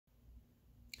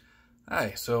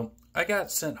Hi, so I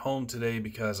got sent home today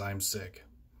because I'm sick,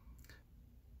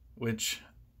 which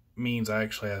means I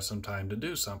actually have some time to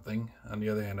do something. On the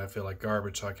other hand, I feel like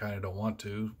garbage, so I kind of don't want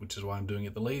to, which is why I'm doing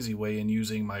it the lazy way and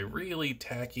using my really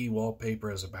tacky wallpaper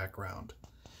as a background.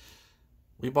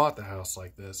 We bought the house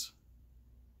like this.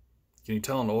 Can you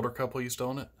tell an older couple used to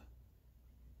own it?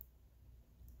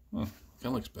 Kind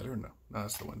of looks better. No,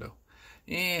 that's the window.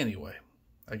 Anyway,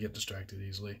 I get distracted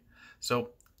easily.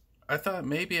 So I thought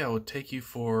maybe I would take you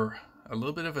for a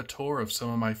little bit of a tour of some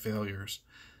of my failures.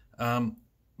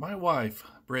 My wife,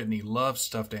 Brittany, loves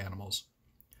stuffed animals.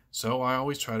 So I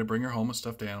always try to bring her home a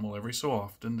stuffed animal every so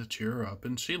often to cheer her up,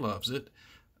 and she loves it,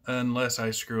 unless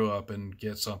I screw up and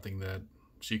get something that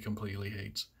she completely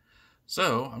hates.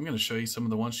 So I'm going to show you some of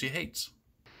the ones she hates.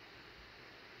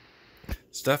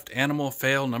 Stuffed animal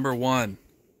fail number 1,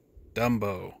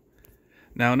 Dumbo.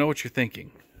 Now I know what you're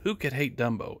thinking. Who could hate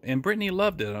Dumbo? And Brittany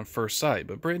loved it on first sight,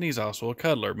 but Brittany's also a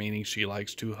cuddler, meaning she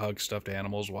likes to hug stuffed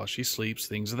animals while she sleeps,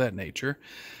 things of that nature.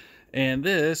 And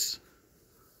this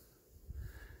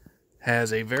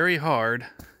has a very hard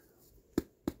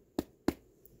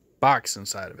box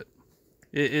inside of it.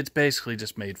 It's basically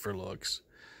just made for looks.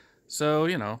 So,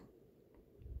 you know,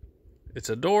 it's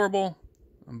adorable,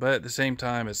 but at the same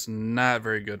time, it's not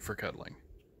very good for cuddling.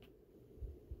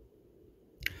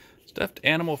 Stuffed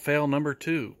animal fail number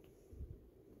 2.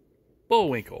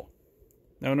 Bullwinkle.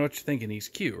 Now I know what you're thinking. He's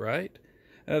cute, right?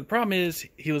 The problem is,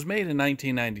 he was made in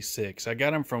 1996. I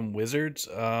got him from Wizards,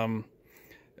 a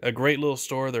great little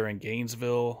store there in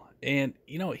Gainesville. And,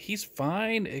 you know, he's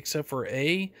fine, except for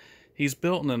A, he's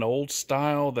built in an old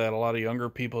style that a lot of younger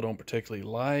people don't particularly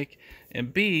like.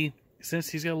 And B, since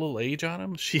he's got a little age on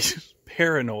him, she's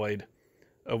paranoid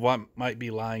of what might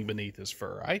be lying beneath his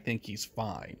fur. I think he's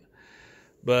fine.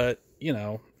 But, you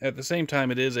know, at the same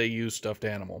time, it is a used stuffed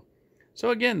animal.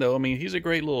 So again, though, I mean, he's a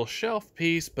great little shelf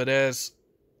piece, but as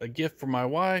a gift for my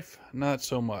wife, not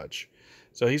so much.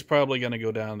 So he's probably going to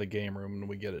go down to the game room when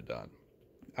we get it done.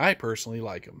 I personally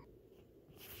like him.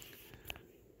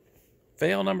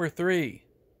 Fail number 3,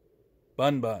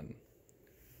 Bun Bun.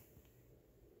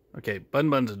 Okay,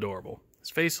 Bun Bun's adorable. His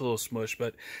face is a little smushed,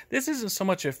 but this isn't so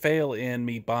much a fail in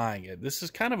me buying it. This is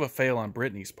kind of a fail on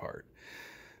Brittany's part.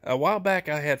 A while back,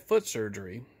 I had foot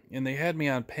surgery, and they had me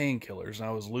on painkillers, and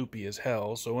I was loopy as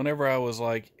hell. So whenever I was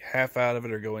like half out of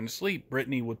it or going to sleep,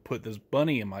 Brittany would put this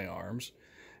bunny in my arms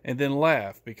and then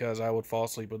laugh because I would fall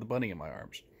asleep with the bunny in my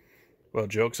arms. Well,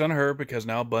 joke's on her, because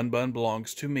now Bun Bun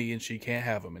belongs to me and she can't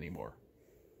have him anymore.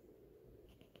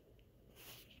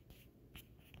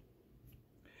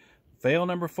 Fail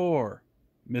number 4,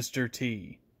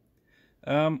 MR.T.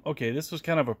 Okay, this was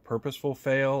kind of a purposeful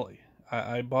fail.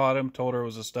 I bought him, told her it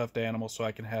was a stuffed animal so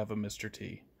I can have a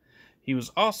MR.T. He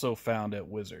was also found at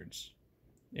Wizards,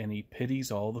 and he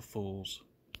pities all the fools.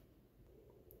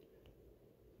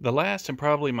 The last and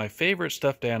probably my favorite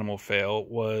stuffed animal fail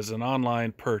was an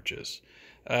online purchase.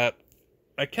 I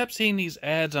kept seeing these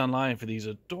ads online for these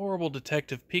adorable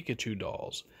Detective Pikachu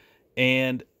dolls,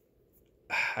 and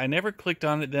I never clicked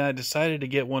on it. Then I decided to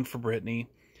get one for Brittany,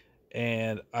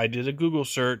 and I did a Google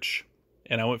search,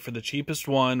 and I went for the cheapest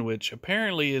one, which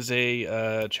apparently is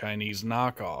a Chinese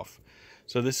knockoff.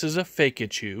 So this is a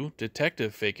Fakachu,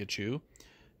 Detective Fakachu.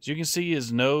 As you can see,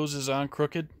 his nose is on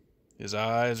crooked. His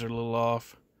eyes are a little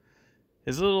off.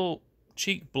 His little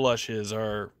cheek blushes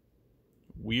are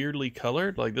weirdly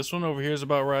colored. Like this one over here is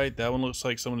about right. That one looks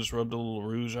like someone just rubbed a little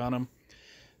rouge on him.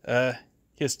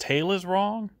 His tail is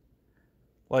wrong.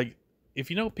 Like, if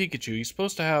you know Pikachu, he's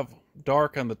supposed to have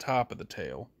dark on the top of the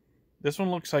tail. This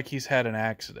one looks like he's had an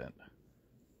accident.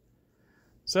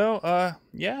 So,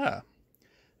 yeah.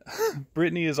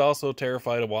 Brittany is also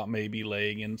terrified of what may be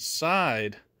laying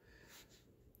inside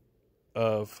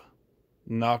of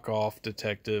knockoff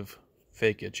Detective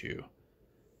Fakachu.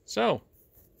 So,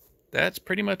 that's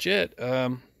pretty much it.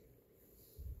 We're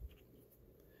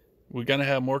going to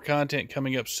have more content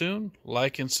coming up soon.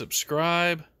 Like and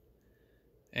subscribe.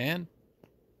 And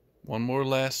one more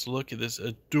last look at this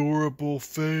adorable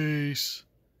face.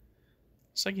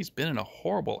 It's like he's been in a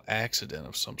horrible accident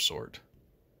of some sort.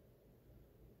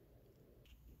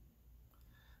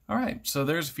 Alright, so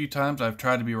there's a few times I've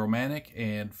tried to be romantic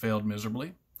and failed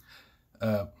miserably.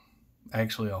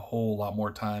 Actually a whole lot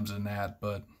more times than that,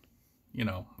 but, you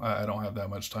know, I don't have that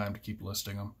much time to keep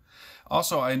listing them.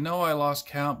 Also, I know I lost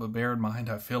count, but bear in mind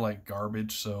I feel like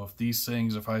garbage, so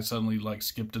if I suddenly like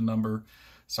skipped a number,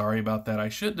 sorry about that. I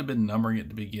shouldn't have been numbering it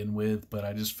to begin with, but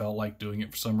I just felt like doing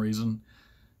it for some reason.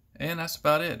 And that's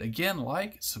about it. Again,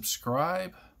 like,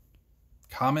 subscribe,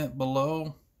 comment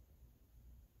below,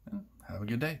 and have a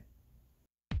good day.